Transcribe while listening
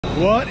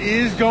What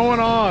is going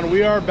on?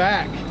 We are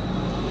back.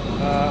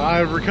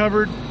 I've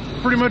recovered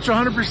pretty much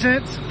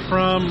 100%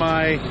 from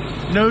my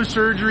nose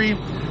surgery.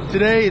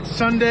 Today it's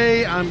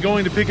Sunday. I'm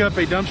going to pick up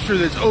a dumpster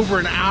that's over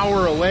an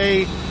hour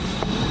away.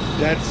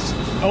 That's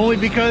only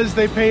because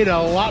they paid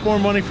a lot more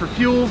money for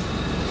fuel.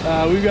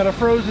 We've got a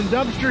frozen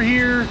dumpster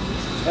here.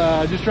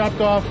 Just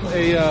dropped off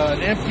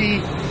an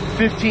empty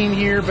 15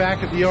 here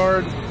back at the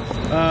yard.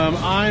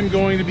 I'm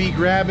going to be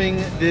grabbing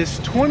this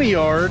 20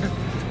 yard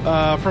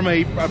from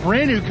a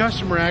brand new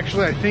customer.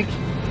 Actually, I think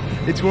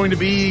it's going to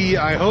be,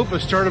 I hope, a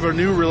start of a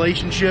new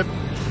relationship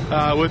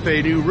with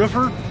a new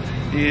roofer.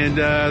 And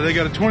they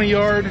got a 20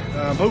 yard,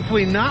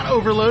 hopefully not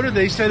overloaded.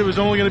 They said it was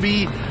only going to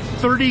be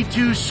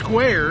 32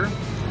 square,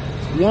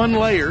 one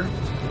layer.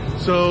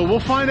 So we'll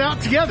find out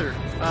together.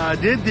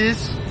 Did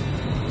this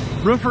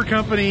roofer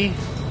company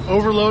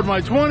overload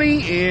my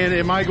 20, and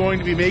am I going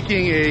to be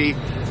making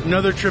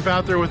another trip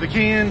out there with a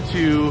can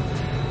to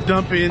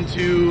dump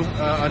into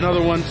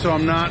another one so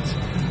I'm not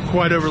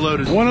quite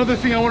overloaded? One other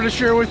thing I wanted to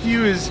share with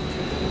you is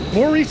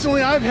more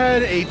recently I've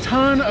had a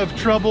ton of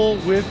trouble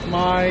with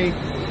my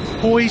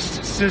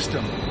hoist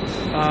system.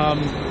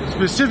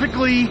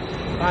 Specifically,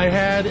 I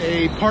had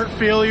a part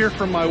failure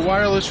from my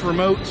wireless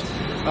remote.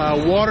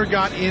 Water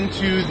got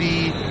into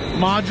the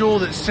module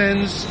that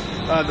sends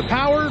the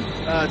power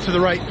to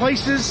the right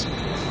places.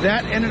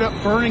 That ended up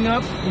burning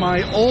up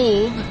my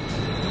old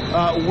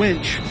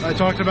winch. I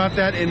talked about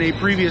that in a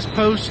previous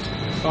post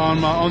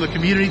on the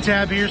community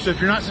tab here. So if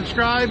you're not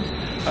subscribed,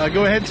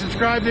 go ahead and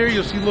subscribe there.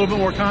 You'll see a little bit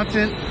more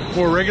content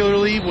more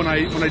regularly when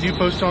I do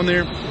post on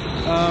there.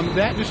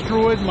 That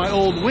destroyed my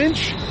old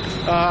winch.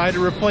 I had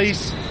to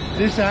replace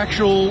this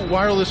actual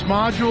wireless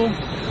module.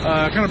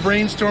 Kind of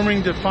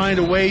brainstorming to find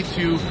a way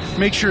to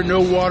make sure no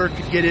water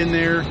could get in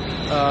there,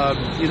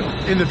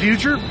 in the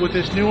future with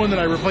this new one that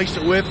I replaced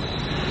it with.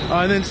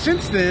 And then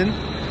since then,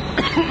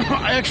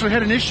 I actually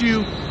had an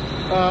issue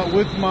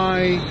with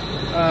my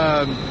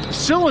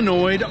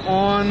solenoid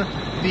on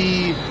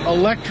the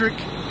electric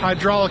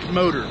hydraulic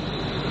motor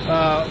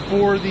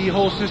for the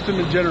whole system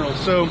in general.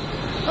 So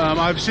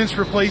I've since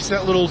replaced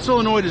that little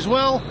solenoid as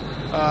well.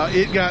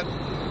 It got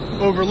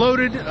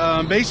overloaded.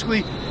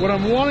 Basically, what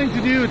I'm wanting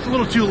to do, it's a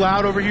little too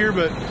loud over here,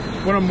 but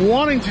what I'm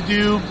wanting to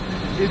do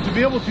is to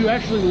be able to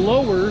actually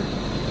lower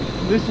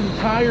this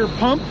entire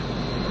pump,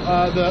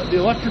 the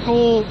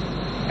electrical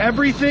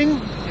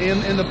everything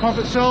in the pump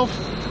itself,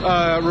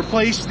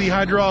 replace the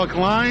hydraulic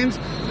lines,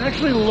 and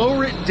actually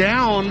lower it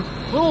down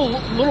a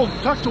little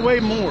tucked away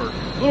more,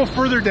 a little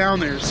further down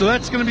there. So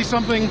that's going to be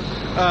something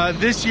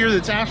this year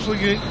that's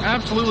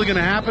absolutely going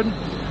to happen.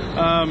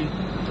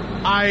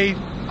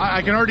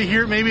 I can already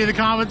hear it maybe in the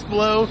comments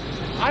below.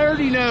 I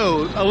already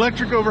know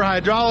electric over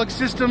hydraulic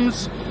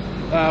systems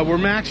were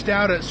maxed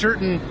out at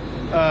certain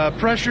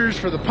pressures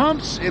for the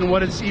pumps and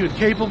what it's even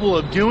capable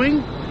of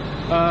doing.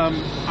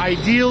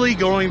 Ideally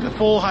going the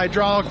full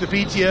hydraulic, the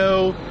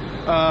PTO,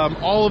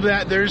 all of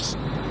that. There's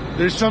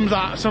some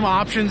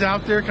options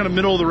out there, kind of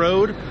middle of the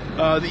road,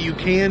 that you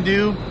can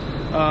do.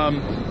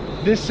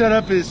 This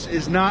setup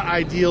is not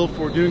ideal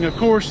for doing, of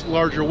course,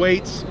 larger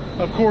weights,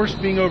 of course,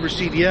 being over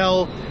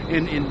CDL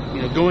and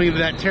going into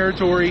that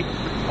territory.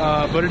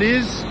 But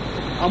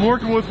I'm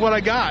working with what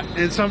I got,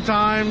 and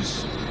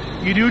sometimes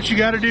you do what you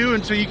got to do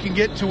until you can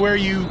get to where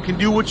you can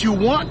do what you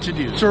want to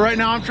do. So right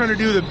now I'm trying to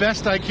do the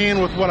best I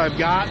can with what I've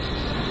got,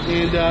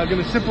 and I'm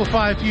going to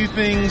simplify a few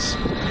things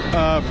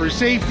for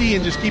safety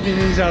and just keeping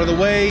things out of the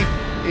way,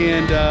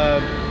 and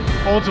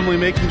ultimately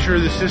making sure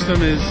the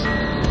system is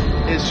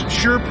as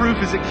sure-proof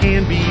as it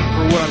can be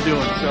for what I'm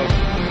doing. So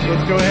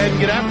let's go ahead and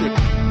get after it.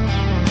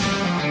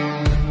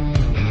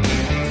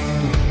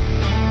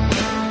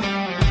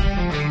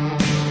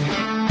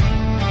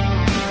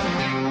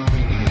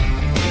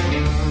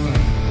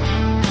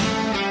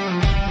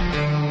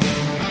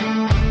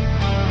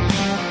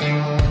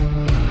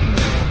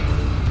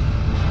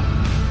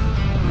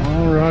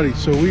 Alrighty,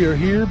 so we are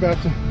here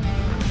about to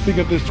pick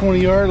up this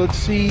 20 yard. Let's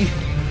see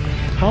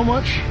how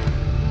much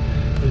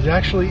is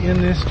actually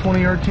in this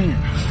 20 yard can.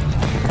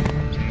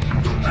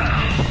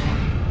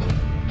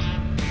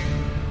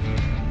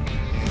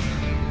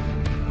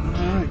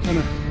 Alright, kind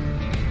of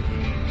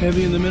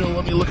heavy in the middle.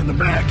 Let me look in the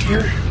back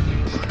here.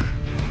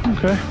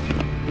 Okay,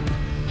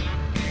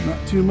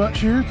 not too much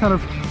here, kind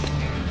of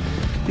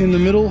in the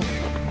middle,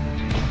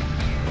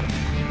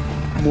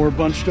 more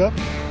bunched up.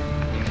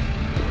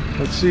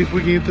 Let's see if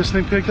we can get this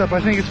thing picked up.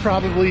 I think it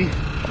actually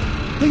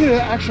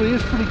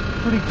is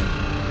pretty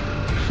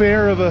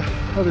fair of a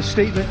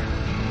statement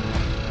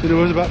that it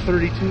was about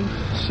 32.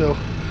 So,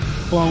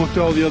 along with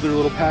all the other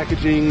little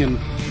packaging and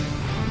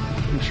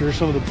I'm sure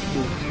some of the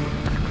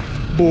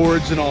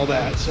boards and all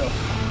that. So,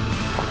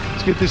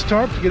 let's get this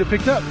tarp to get it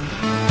picked up.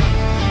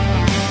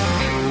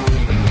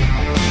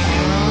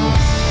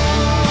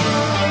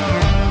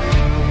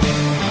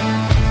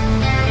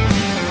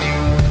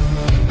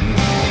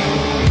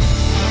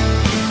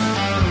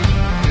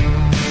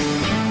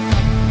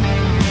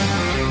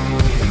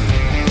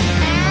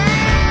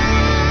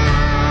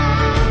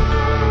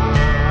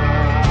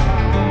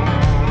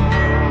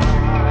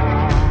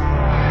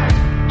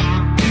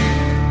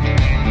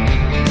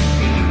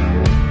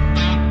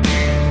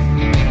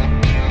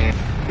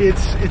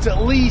 it's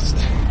at least,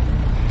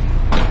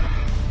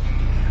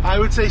 I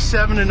would say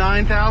 7,000 to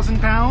 9,000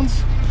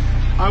 pounds,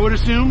 I would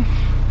assume.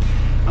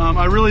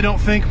 I really don't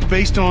think,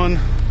 based on,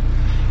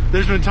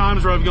 there's been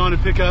times where I've gone to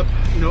pick up,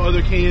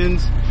 other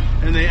cans,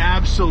 and they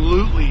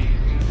absolutely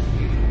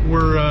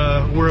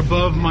were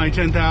above my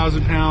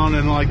 10,000 pound,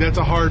 and like, that's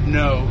a hard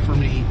no for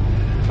me.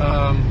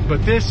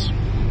 But this,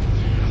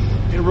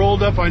 it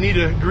rolled up. I need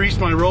to grease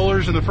my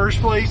rollers in the first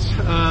place.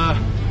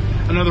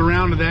 Another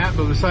round of that,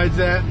 but besides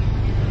that,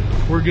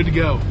 we're good to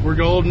go. We're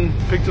golden,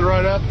 picked it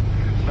right up.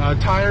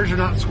 Tires are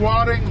not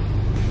squatting.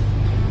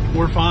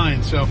 We're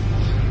fine. So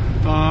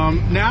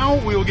now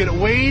we will get it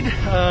weighed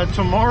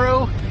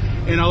tomorrow,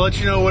 and I'll let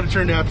you know what it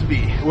turned out to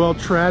be. Well,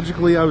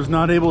 tragically, I was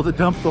not able to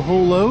dump the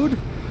whole load.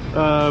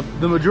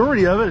 The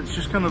majority of it, it's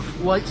just kind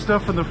of light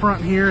stuff in the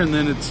front here, and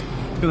then it's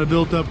kind of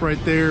built up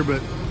right there,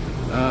 but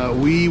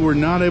we were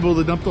not able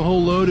to dump the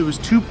whole load. It was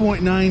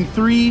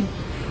 2.93.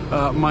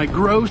 My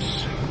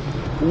gross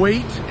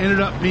weight ended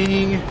up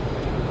being,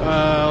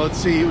 let's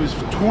see, it was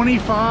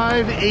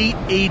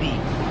 25,880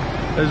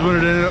 is what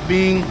it ended up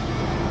being.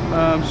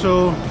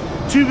 So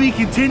to be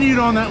continued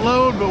on that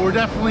load, but we're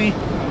definitely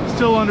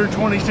still under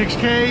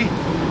 26K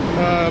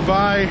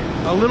by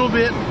a little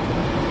bit.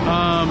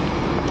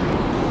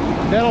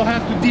 That'll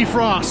have to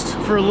defrost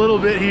for a little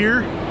bit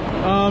here.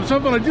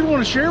 Something I did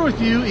want to share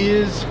with you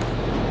is,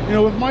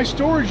 with my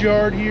storage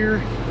yard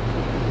here,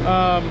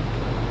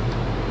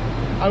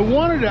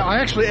 I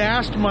actually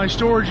asked my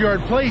storage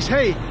yard place,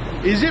 hey,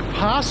 is it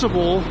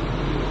possible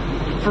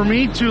for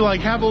me to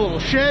like have a little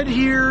shed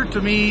here, to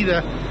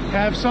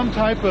have some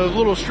type of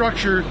little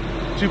structure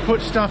to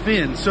put stuff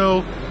in?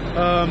 So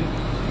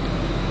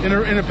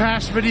in a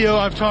past video,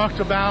 I've talked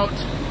about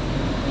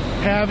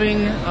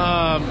having,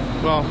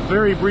 well,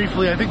 very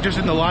briefly, I think just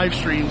in the live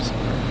streams,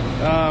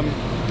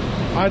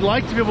 I'd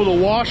like to be able to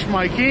wash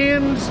my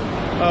cans,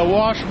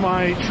 wash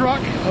my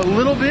truck a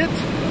little bit.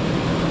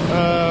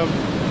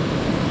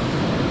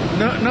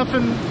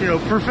 Nothing,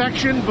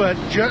 perfection, but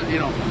just,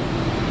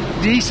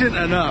 decent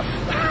enough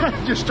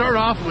to start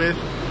off with,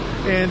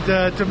 and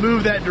to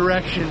move that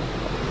direction.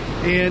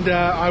 And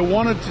I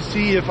wanted to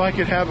see if I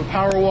could have a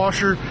power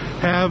washer,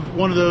 have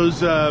one of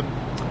those,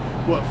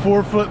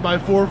 4 foot by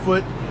 4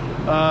 foot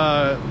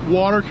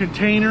water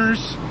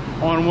containers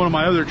on one of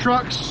my other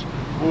trucks,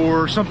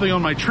 or something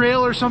on my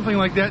trailer, something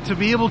like that, to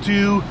be able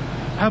to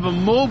have a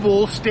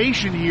mobile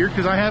station here,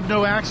 because I have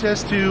no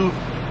access to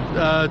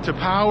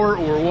power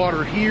or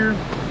water here.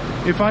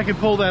 If I could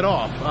pull that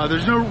off,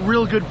 there's no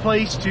real good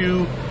place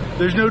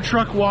there's no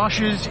truck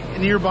washes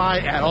nearby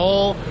at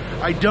all.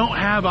 I don't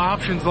have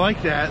options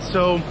like that.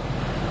 So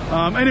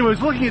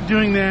anyways, looking at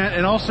doing that,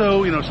 and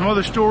also some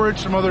other storage,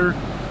 some other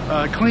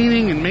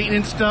cleaning and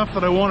maintenance stuff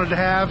that I wanted to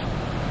have.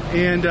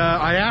 And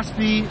I asked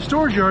the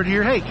storage yard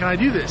here, hey, can I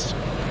do this?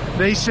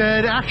 They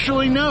said,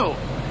 actually, no.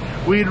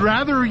 We'd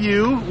rather we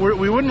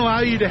wouldn't allow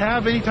you to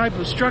have any type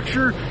of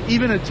structure,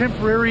 even a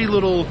temporary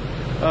little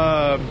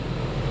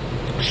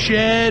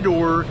shed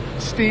or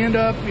stand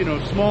up,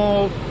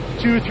 small,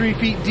 2 or 3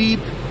 feet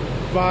deep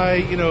by,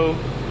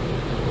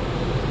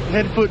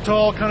 head foot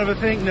tall kind of a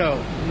thing.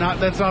 No,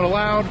 that's not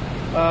allowed.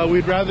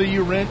 We'd rather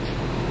you rent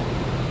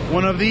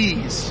one of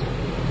these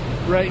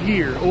right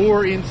here,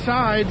 or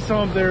inside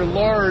some of their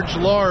large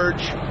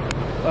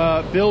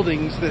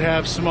buildings that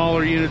have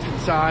smaller units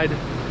inside.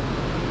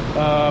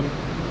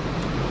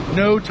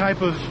 No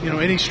type of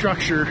any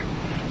structure.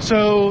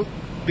 So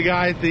the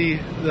guy at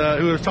who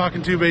I was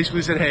talking to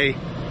basically said, hey,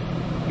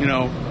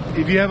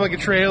 if you have like a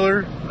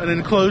trailer, an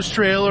enclosed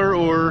trailer,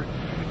 or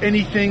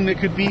anything that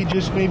could be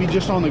maybe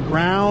just on the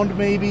ground,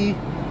 maybe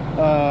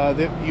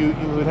that you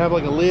would have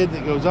like a lid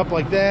that goes up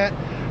like that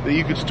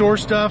you could store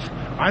stuff.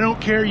 I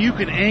don't care. You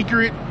can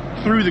anchor it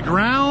through the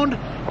ground,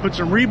 put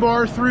some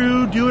rebar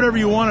through, do whatever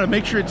you want to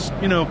make sure it's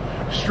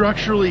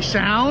structurally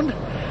sound,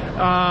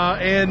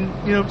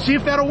 and see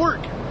if that'll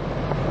work.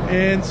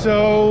 And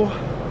so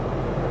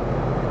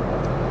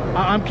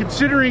I'm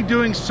considering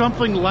doing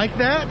something like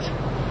that,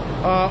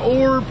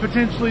 or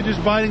potentially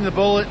just biting the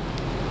bullet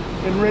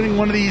and renting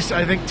one of these,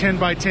 I think 10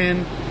 by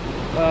 10,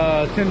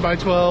 10 by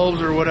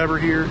 12s or whatever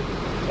here.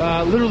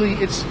 Literally,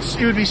 it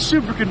would be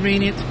super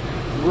convenient,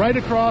 right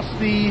across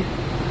the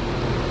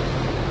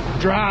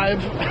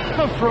drive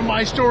from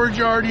my storage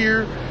yard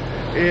here,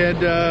 and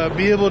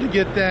be able to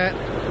get that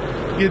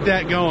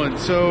going.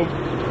 So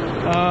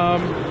I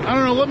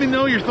don't know, let me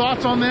know your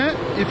thoughts on that.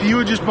 If you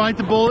would just bite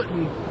the bullet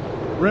and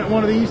rent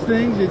one of these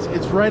things,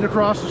 it's right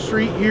across the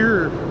street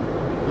here,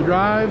 the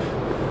drive.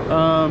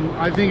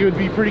 I think it would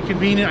be pretty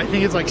convenient. I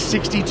think it's like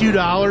 $62.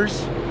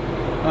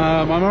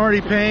 I'm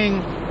already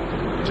paying,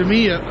 to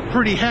me, a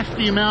pretty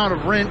hefty amount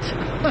of rent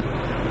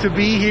to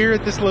be here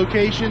at this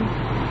location.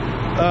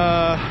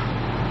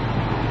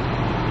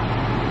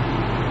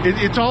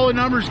 It's all a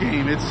numbers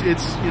game.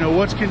 It's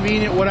what's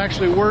convenient, what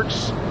actually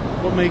works,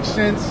 what makes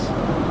sense.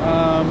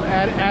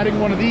 Adding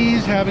one of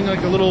these, having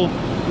like a little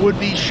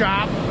would-be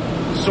shop,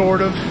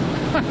 sort of,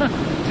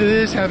 to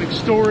this, having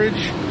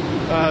storage,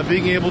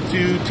 being able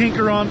to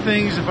tinker on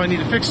things if I need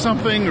to fix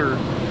something, or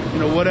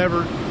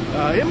whatever.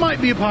 it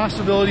might be a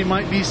possibility,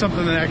 might be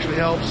something that actually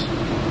helps.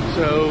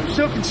 So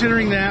still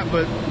considering that,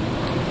 but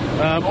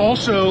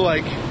also,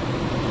 like,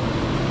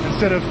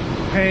 instead of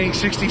paying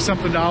 $60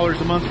 something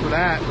a month for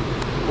that,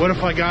 what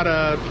if I got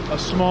a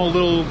small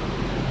little,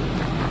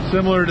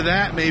 similar to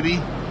that maybe,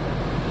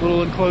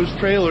 little enclosed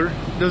trailer?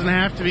 Doesn't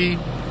have to be,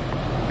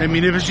 I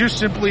mean, if it's just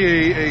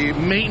simply a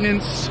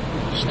maintenance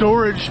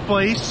storage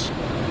place,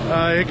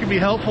 it can be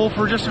helpful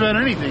for just about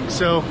anything.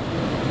 So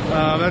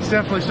that's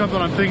definitely something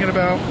I'm thinking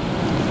about.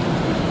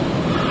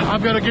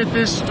 I've got to get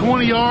this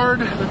 20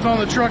 yard that's on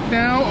the truck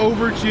now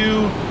over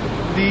to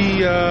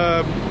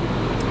the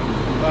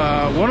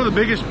one of the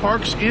biggest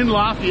parks in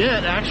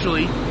Lafayette,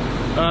 actually.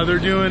 They're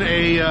doing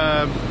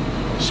a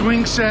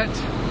swing set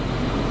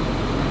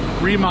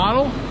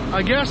remodel,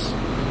 I guess.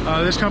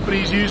 This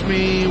company's used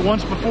me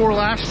once before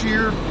last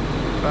year,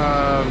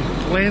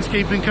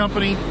 landscaping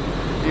company,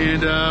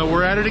 and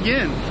we're at it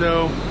again.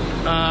 So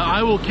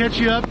I will catch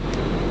you up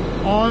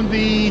on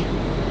the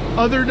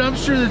other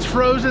dumpster that's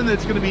frozen,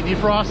 that's going to be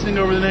defrosting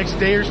over the next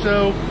day or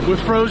so. With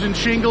frozen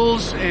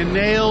shingles and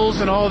nails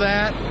and all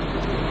that,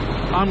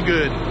 I'm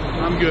good.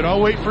 I'm good.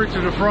 I'll wait for it to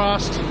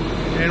defrost,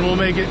 and we'll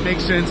make it make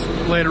sense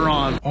later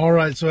on. All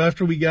right, so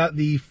after we got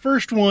the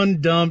first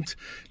one dumped,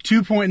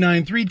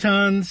 2.93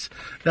 tons,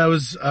 that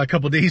was a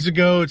couple days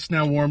ago. It's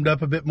now warmed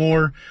up a bit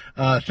more.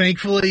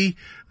 Thankfully,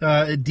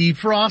 it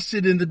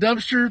defrosted in the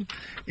dumpster,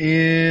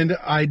 and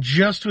I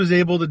just was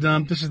able to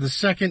dump, this is the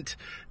second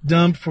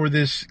dump for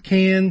this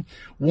can,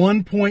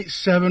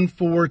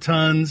 1.74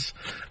 tons,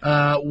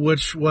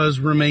 which was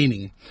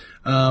remaining.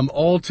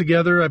 All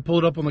together, I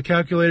pulled up on the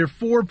calculator,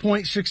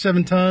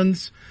 4.67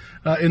 tons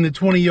in the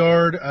 20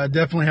 yard.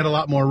 Definitely had a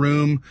lot more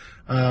room.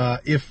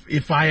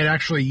 If I had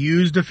actually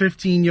used a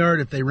 15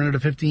 yard, if they rented a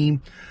 15,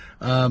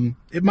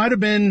 it might have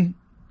been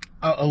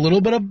a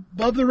little bit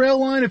above the rail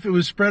line if it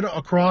was spread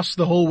across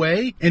the whole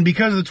way. And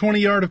because the 20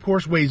 yard, of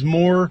course, weighs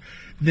more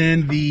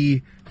than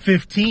the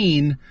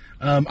 15,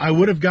 I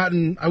would have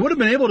been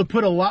able to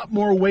put a lot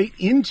more weight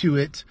into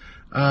it.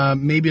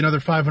 Maybe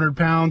another 500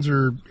 pounds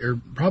or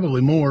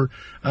probably more,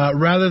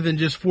 rather than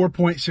just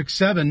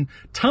 4.67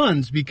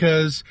 tons,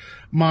 because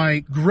my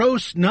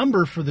gross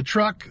number for the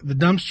truck, the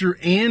dumpster,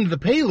 and the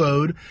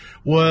payload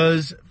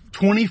was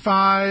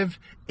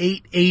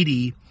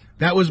 25,880.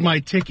 That was my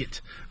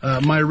ticket.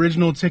 My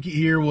original ticket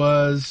here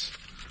was,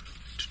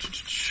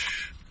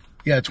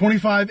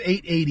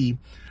 25,880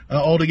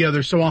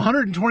 altogether. So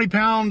 120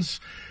 pounds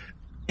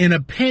and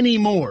a penny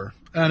more,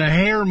 and a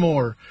hair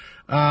more.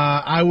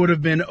 I would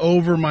have been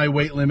over my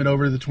weight limit,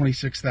 over the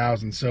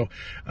 26,000. So,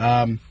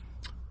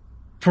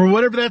 for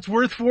whatever that's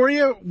worth for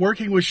you,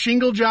 working with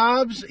shingle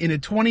jobs in a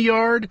 20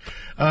 yard,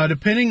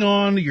 depending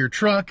on your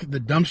truck, the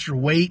dumpster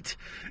weight,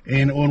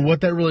 and on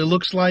what that really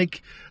looks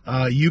like,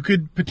 you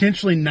could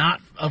potentially not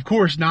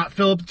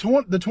fill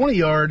up the 20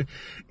 yard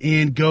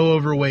and go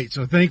overweight.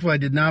 So thankfully I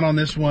did not on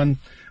this one.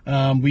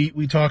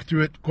 We talked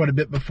through it quite a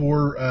bit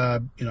before,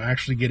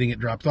 actually getting it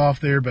dropped off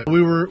there, but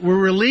we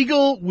were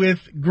legal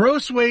with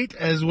gross weight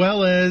as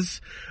well as,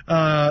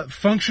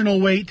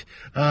 functional weight.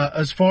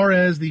 As far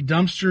as the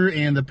dumpster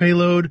and the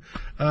payload,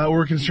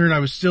 were concerned, I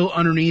was still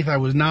underneath. I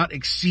was not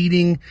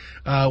exceeding,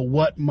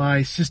 what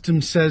my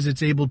system says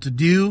it's able to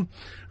do,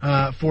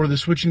 for the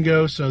switch and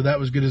go. So that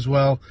was good as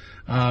well.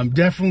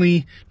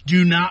 Definitely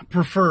do not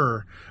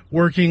prefer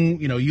working,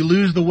 you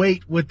lose the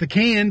weight with the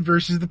can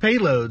versus the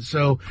payload.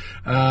 So,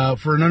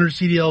 for an under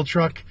CDL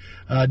truck,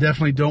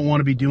 definitely don't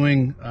want to be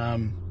doing,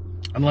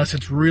 unless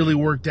it's really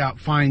worked out,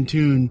 fine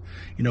tuned,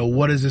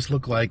 what does this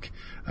look like?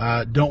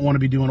 Don't want to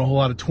be doing a whole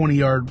lot of 20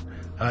 yard,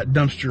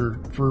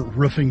 dumpster for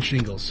roofing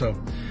shingles. So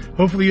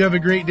hopefully you have a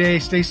great day.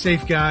 Stay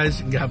safe, guys,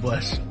 and God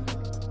bless.